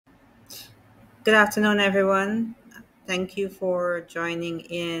Good afternoon, everyone. Thank you for joining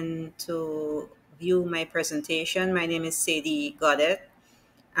in to view my presentation. My name is Sadie Godet,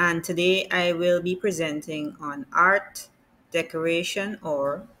 and today I will be presenting on art, decoration,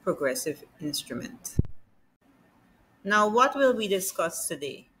 or progressive instrument. Now, what will we discuss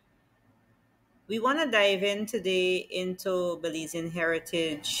today? We want to dive in today into Belizean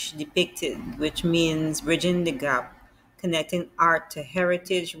heritage depicted, which means bridging the gap, connecting art to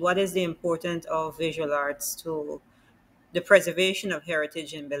heritage. What is the importance of visual arts to the preservation of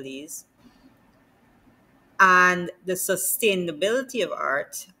heritage in Belize, and the sustainability of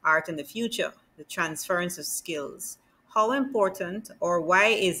art in the future, the transference of skills. How important or why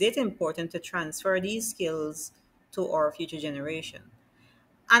is it important to transfer these skills to our future generation?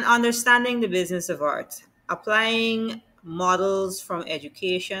 And understanding the business of art, applying models from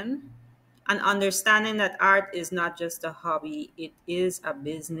education, and understanding that art is not just a hobby, it is a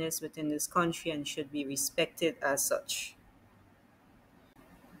business within this country and should be respected as such.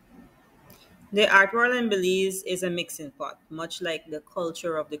 The art world in Belize is a mixing pot, much like the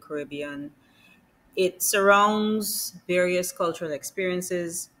culture of the Caribbean. It surrounds various cultural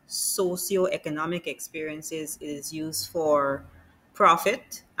experiences, socio-economic experiences. It is used for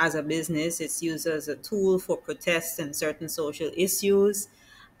profit as a business. It's used as a tool for protest and certain social issues.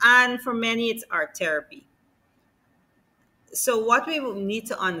 And for many, it's art therapy. So, what we will need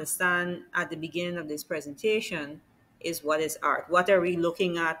to understand at the beginning of this presentation is what is art. What are we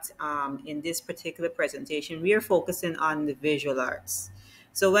looking at in this particular presentation? We are focusing on the visual arts.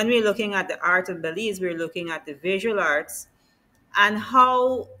 So, when we're looking at the art of Belize, we're looking at the visual arts and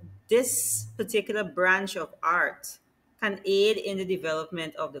how this particular branch of art can aid in the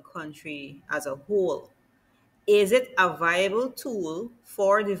development of the country as a whole. Is it a viable tool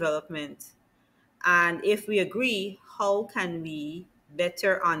for development? And if we agree, how can we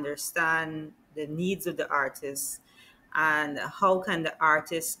better understand the needs of the artist and how can the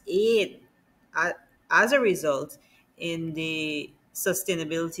artist aid a- as a result in the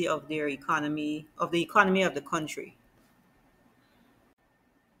sustainability of their economy, of the economy of the country?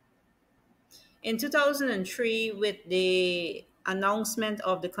 In 2003, with the announcement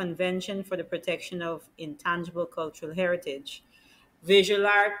of the Convention for the Protection of Intangible Cultural Heritage, visual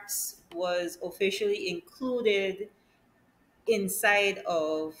arts was officially included inside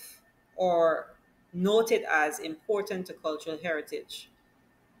of or noted as important to cultural heritage.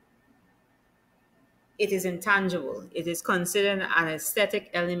 It is intangible. It is considered an aesthetic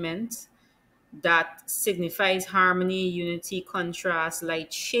element that signifies harmony, unity, contrast,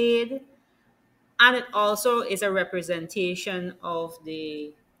 light, shade, and it also is a representation of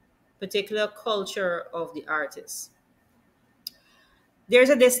the particular culture of the artist. There's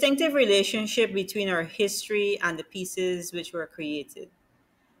a distinctive relationship between our history and the pieces which were created.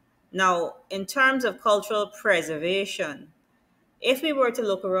 Now, in terms of cultural preservation, if we were to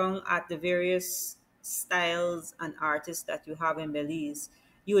look around at the various styles and artists that you have in Belize,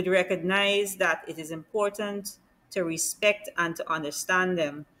 you would recognize that it is important to respect and to understand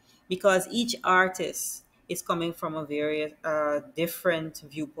them because each artist is coming from a very different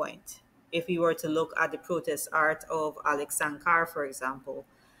viewpoint. If we were to look at the protest art of Alex Sankar, for example,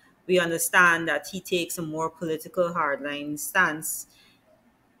 we understand that he takes a more political hardline stance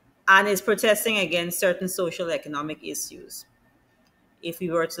and is protesting against certain social economic issues. If we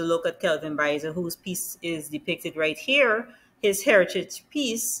were to look at Kelvin Bizer, whose piece is depicted right here, his heritage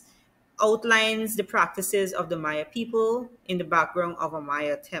piece outlines the practices of the Maya people in the background of a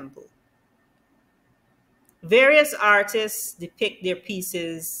Maya temple. Various artists depict their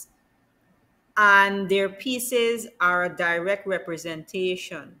pieces, and their pieces are a direct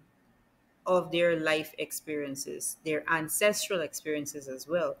representation of their life experiences, their ancestral experiences as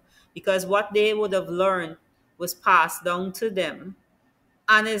well, because what they would have learned was passed down to them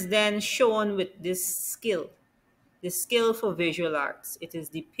and is then shown with this skill, the skill for visual arts. It is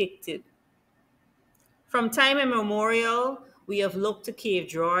depicted. From time immemorial, we have looked to cave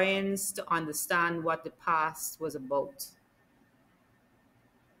drawings to understand what the past was about.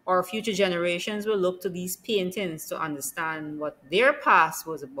 Our future generations will look to these paintings to understand what their past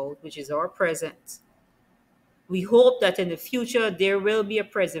was about, which is our present. We hope that in the future there will be a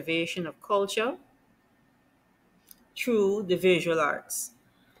preservation of culture through the visual arts.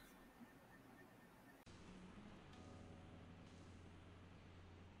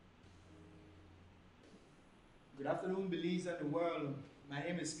 Good afternoon, Belize and the world. My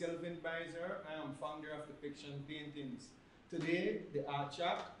name is Kelvin Bizer. I am founder of Depiction Paintings. Today, the Art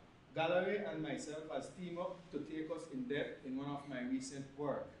Shack Gallery and myself has teamed up to take us in depth in one of my recent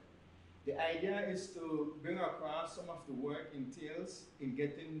work. The idea is to bring across some of the work entails in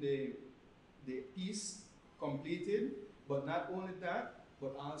getting the the piece completed, but not only that,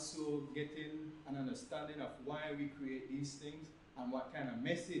 but also getting an understanding of why we create these things and what kind of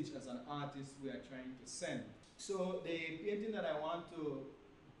message as an artist we are trying to send. So the painting that I want to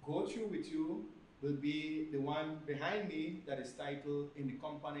go through with you will be the one behind me that is titled In the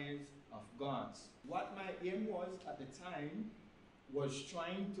Companies of Gods. What my aim was at the time was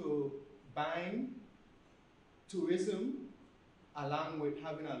trying to bind tourism along with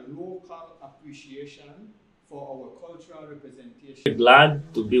having a local appreciation for our cultural representation.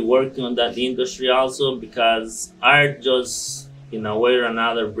 Glad to be working on that industry also because art just in a way or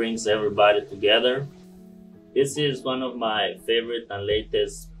another brings everybody together. This is one of my favorite and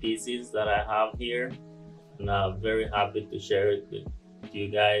latest pieces that I have here, and I'm very happy to share it with you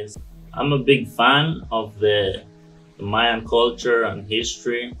guys. I'm a big fan of the Mayan culture and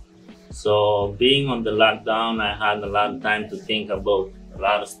history. So being on the lockdown, I had a lot of time to think about a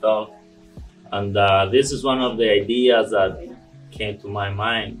lot of stuff, and this is one of the ideas that came to my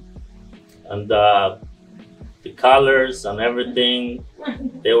mind. And the colors and everything,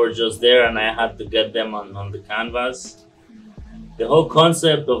 they were just there, and I had to get them on the canvas. The whole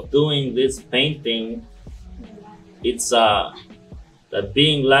concept of doing this painting, it's that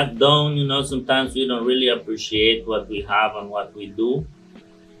being locked down, sometimes we don't really appreciate what we have and what we do.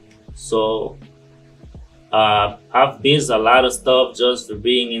 So I've missed a lot of stuff just for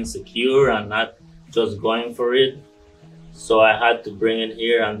being insecure and not just going for it. So I had to bring it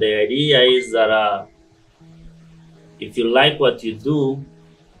here, and the idea is that if you like what you do,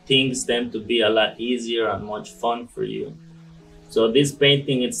 things tend to be a lot easier and much fun for you. So this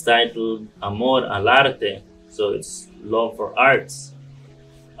painting is titled Amor al Arte, so it's love for arts,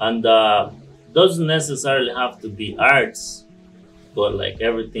 and doesn't necessarily have to be arts, but like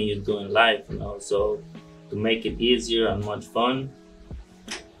everything you do in life, So to make it easier and much fun,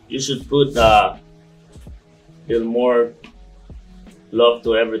 you should put a little more love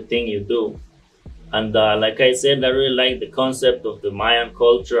to everything you do. And like I said, I really like the concept of the Mayan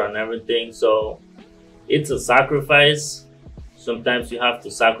culture and everything. So it's a sacrifice. Sometimes you have to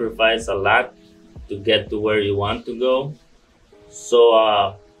sacrifice a lot to get to where you want to go.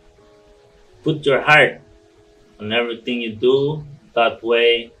 So put your heart on everything you do. That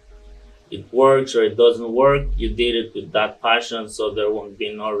way, it works or it doesn't work, you did it with that passion, so there won't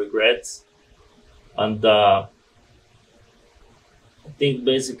be no regrets. And I think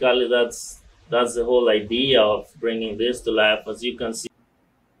basically that's the whole idea of bringing this to life. As you can see,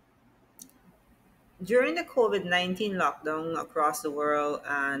 During the COVID-19 lockdown across the world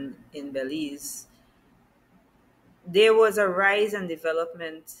and in Belize, there was a rise and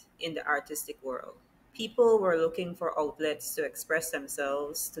development in the artistic world. People were looking for outlets to express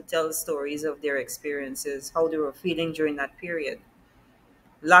themselves, to tell stories of their experiences, how they were feeling during that period.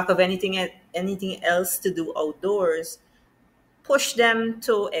 Lack of anything else to do outdoors pushed them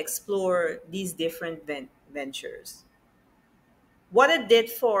to explore these different ventures. What it did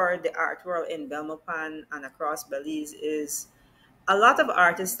for the art world in Belmopan and across Belize is a lot of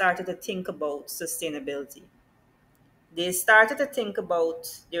artists started to think about sustainability. They started to think about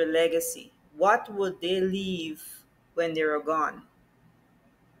their legacy. What would they leave when they were gone?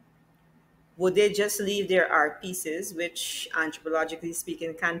 Would they just leave their art pieces, which anthropologically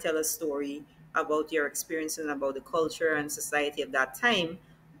speaking can tell a story about your experience and about the culture and society of that time?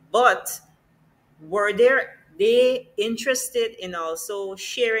 But were they interested in also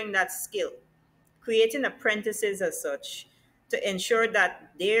sharing that skill, creating apprentices as such to ensure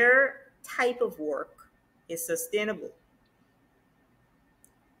that their type of work is sustainable?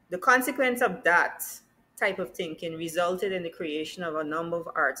 The consequence of that type of thinking resulted in the creation of a number of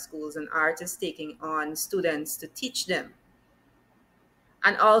art schools and artists taking on students to teach them.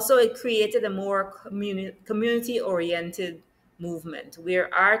 And also, it created a more community oriented movement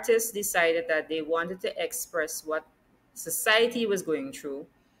where artists decided that they wanted to express what society was going through,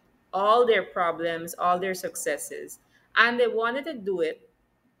 all their problems, all their successes, and they wanted to do it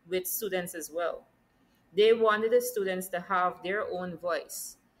with students as well. They wanted the students to have their own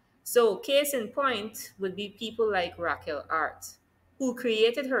voice. So, case in point would be people like Raquel Art, who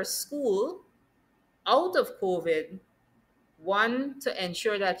created her school out of COVID. One, to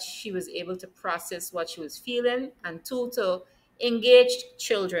ensure that she was able to process what she was feeling, and two, to engage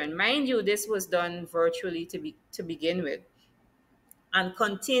children. Mind you, this was done virtually to begin with, and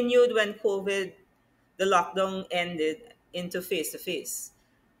continued when COVID, the lockdown ended into face to face.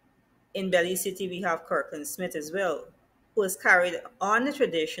 In Belize City, we have Kirkland Smith as well, who has carried on the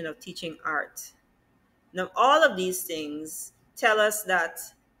tradition of teaching art. Now, all of these things tell us that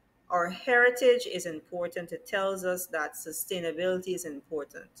our heritage is important. It tells us that sustainability is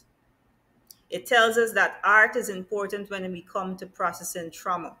important. It tells us that art is important when we come to processing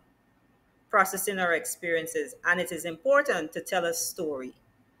trauma, processing our experiences, and it is important to tell a story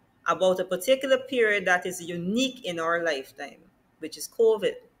about a particular period that is unique in our lifetime, which is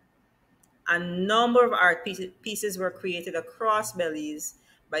COVID. A number of pieces were created across Belize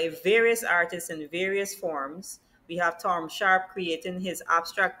by various artists in various forms. We have Tom Sharp creating his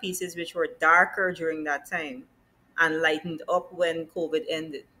abstract pieces, which were darker during that time and lightened up when COVID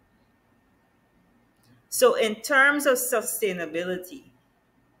ended. So, in terms of sustainability,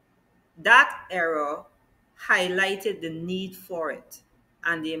 that era highlighted the need for it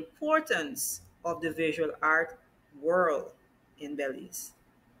and the importance of the visual art world in Belize.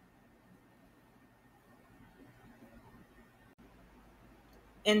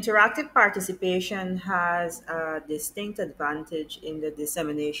 Interactive participation has a distinct advantage in the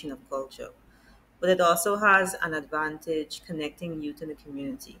dissemination of culture, but it also has an advantage connecting youth in the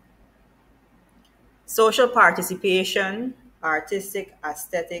community. Social participation, artistic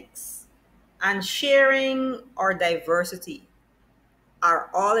aesthetics, and sharing or diversity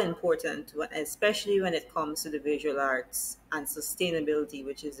are all important, especially when it comes to the visual arts and sustainability,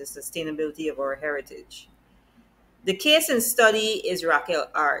 which is the sustainability of our heritage. The case in study is Raquel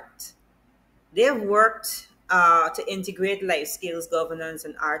Art. They have worked to integrate life skills, governance,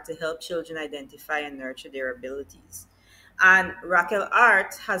 and art to help children identify and nurture their abilities. And Raquel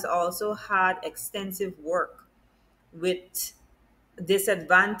Art has also had extensive work with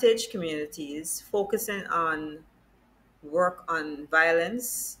disadvantaged communities, focusing on work on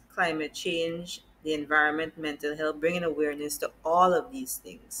violence, climate change, the environment, mental health, bringing awareness to all of these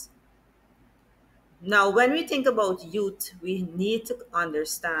things. Now, when we think about youth, we need to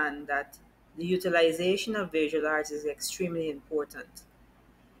understand that the utilization of visual arts is extremely important.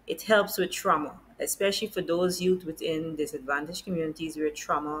 It helps with trauma, especially for those youth within disadvantaged communities where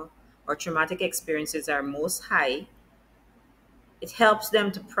trauma or traumatic experiences are most high. It helps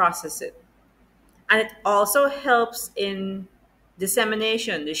them to process it. And it also helps in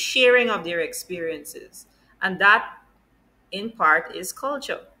dissemination, the sharing of their experiences. And that, in part, is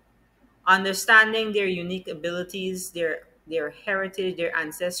culture. Understanding their unique abilities, their heritage, their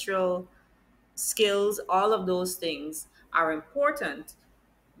ancestral skills, all of those things are important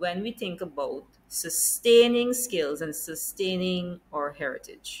when we think about sustaining skills and sustaining our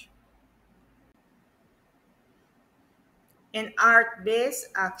heritage. In art-based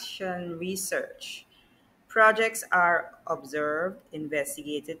action research, projects are observed,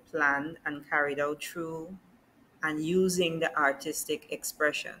 investigated, planned, and carried out through and using the artistic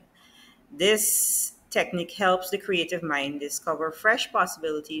expression. This technique helps the creative mind discover fresh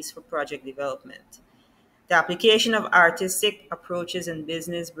possibilities for project development. The application of artistic approaches in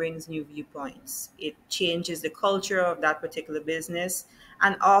business brings new viewpoints. It changes the culture of that particular business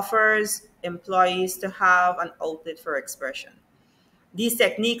and offers employees to have an outlet for expression. These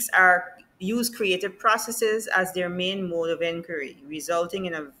techniques are use creative processes as their main mode of inquiry, resulting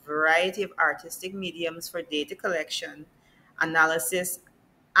in a variety of artistic mediums for data collection, analysis,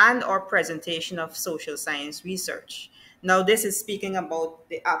 and or presentation of social science research. Now, this is speaking about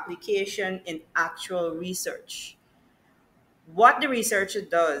the application in actual research. What the researcher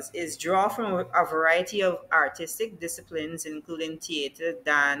does is draw from a variety of artistic disciplines, including theater,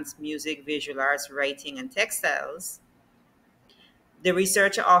 dance, music, visual arts, writing, and textiles. The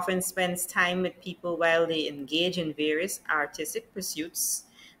researcher often spends time with people while they engage in various artistic pursuits.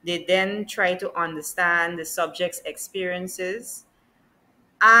 They then try to understand the subject's experiences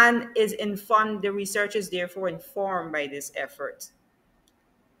and is informed. The research is therefore informed by this effort.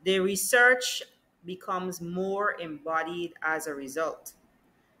 The research becomes more embodied as a result.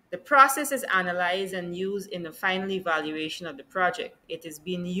 The process is analyzed and used in the final evaluation of the project. It is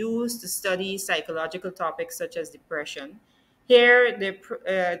being used to study psychological topics such as depression. Here,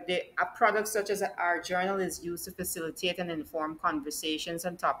 a product such as our journal is used to facilitate and inform conversations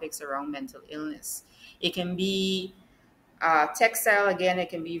on topics around mental illness. It can be textile, again, it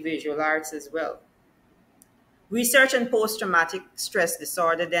can be visual arts as well. Research on post-traumatic stress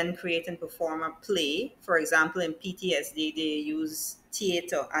disorder then create and perform a play. For example, in PTSD, they use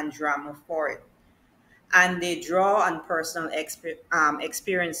theater and drama for it. And they draw on personal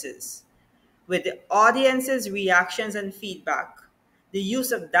experiences. With the audience's reactions and feedback, the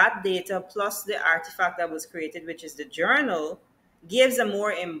use of that data plus the artifact that was created, which is the journal, gives a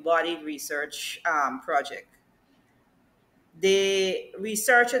more embodied research project. The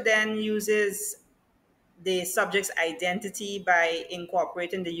researcher then uses the subject's identity by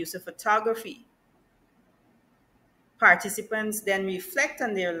incorporating the use of photography. Participants then reflect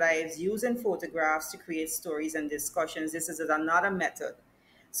on their lives using photographs to create stories and discussions. This is another method.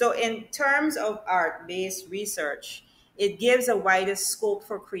 So, in terms of art based research, it gives a wider scope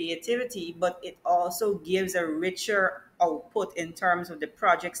for creativity, but it also gives a richer output in terms of the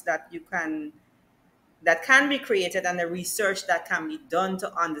projects that can be created and the research that can be done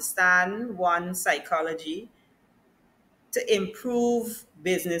to understand one psychology, to improve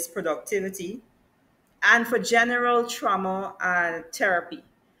business productivity, and for general trauma and therapy.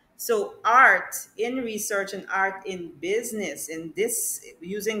 So art in research and art in business in this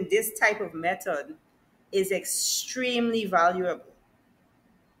using this type of method is extremely valuable.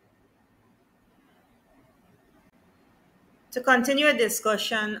 To continue a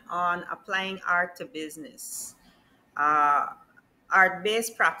discussion on applying art to business, uh, art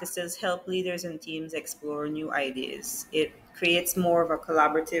based practices help leaders and teams explore new ideas. It creates more of a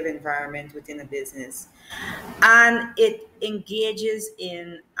collaborative environment within a business, and it engages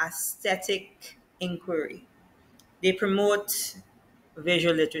in aesthetic inquiry. They promote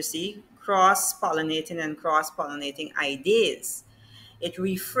visual literacy, cross pollinating ideas.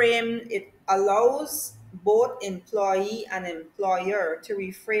 It allows both employee and employer to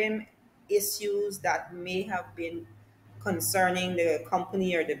reframe issues that may have been concerning the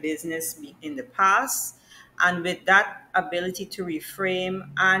company or the business in the past. And with that ability to reframe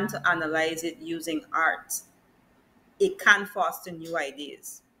and to analyze it using art, it can foster new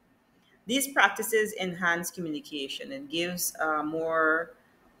ideas. These practices enhance communication and gives more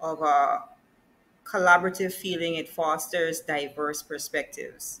of a collaborative feeling. It fosters diverse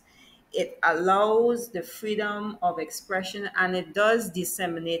perspectives. It allows the freedom of expression and it does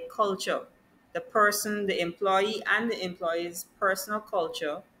disseminate culture. The employee, and the employee's personal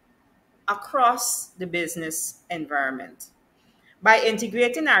culture across the business environment. By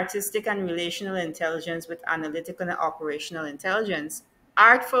integrating artistic and relational intelligence with analytical and operational intelligence,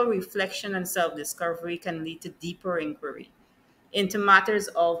 artful reflection and self discovery can lead to deeper inquiry into matters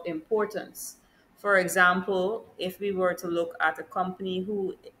of importance. For example, if we were to look at a company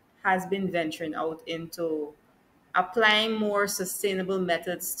who has been venturing out into applying more sustainable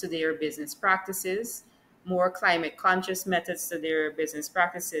methods to their business practices, more climate conscious methods to their business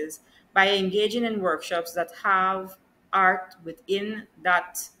practices, by engaging in workshops that have art within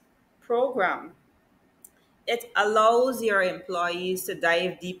that program, it allows your employees to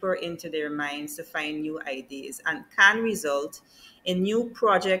dive deeper into their minds to find new ideas and can result in new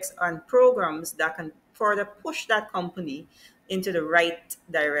projects and programs that can further push that company into the right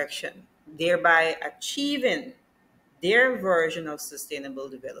direction, thereby achieving their version of sustainable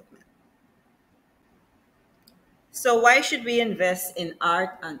development. So, why should we invest in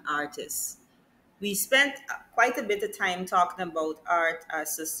art and artists? We spent quite a bit of time talking about art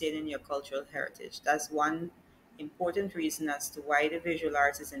as sustaining your cultural heritage. That's one important reason as to why the visual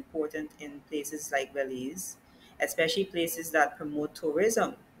arts is important in places like Belize, especially places that promote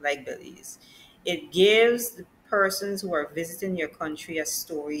tourism like Belize. It gives the persons who are visiting your country a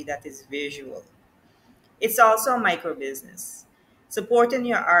story that is visual. It's also a micro business. Supporting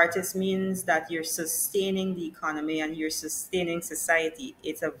your artists means that you're sustaining the economy and you're sustaining society.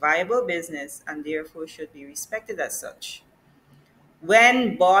 It's a viable business and therefore should be respected as such.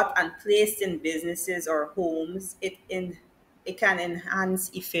 When bought and placed in businesses or homes, it can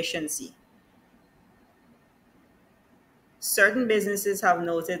enhance efficiency. Certain businesses have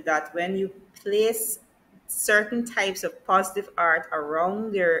noted that when you place certain types of positive art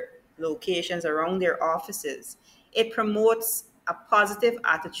around their locations, around their offices, it promotes a positive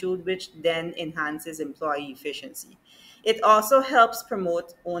attitude, which then enhances employee efficiency. It also helps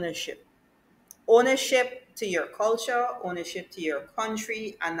promote ownership. Ownership to your culture, ownership to your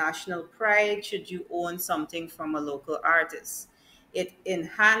country, and national pride should you own something from a local artist. It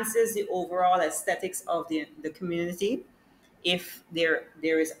enhances the overall aesthetics of the community. If there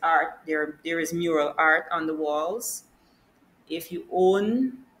is art, there is mural art on the walls. If you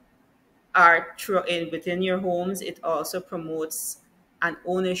own art within your homes, it also promotes an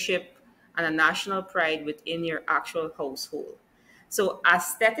ownership and a national pride within your actual household. So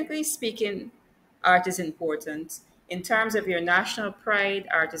aesthetically speaking, art is important. In terms of your national pride,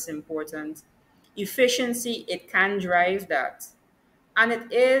 art is important. Efficiency, it can drive that. And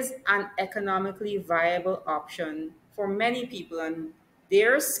it is an economically viable option for many people, and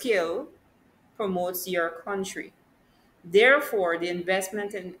their skill promotes your country. Therefore, the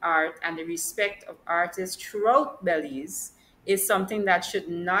investment in art and the respect of artists throughout Belize is something that should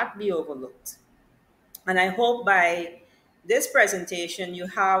not be overlooked. And I hope by this presentation you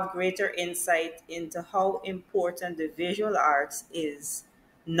have greater insight into how important the visual arts is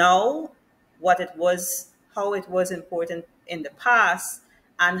now, how it was important in the past,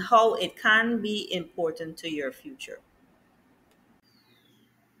 and how it can be important to your future.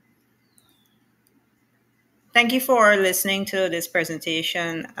 Thank you for listening to this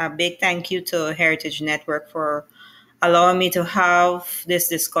presentation. A big thank you to Heritage Network for allowing me to have this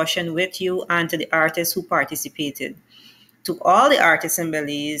discussion with you and to the artists who participated. To all the artists in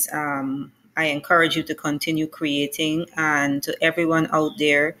Belize, I encourage you to continue creating, and to everyone out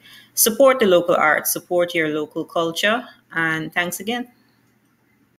there, support the local art, support your local culture, and thanks again.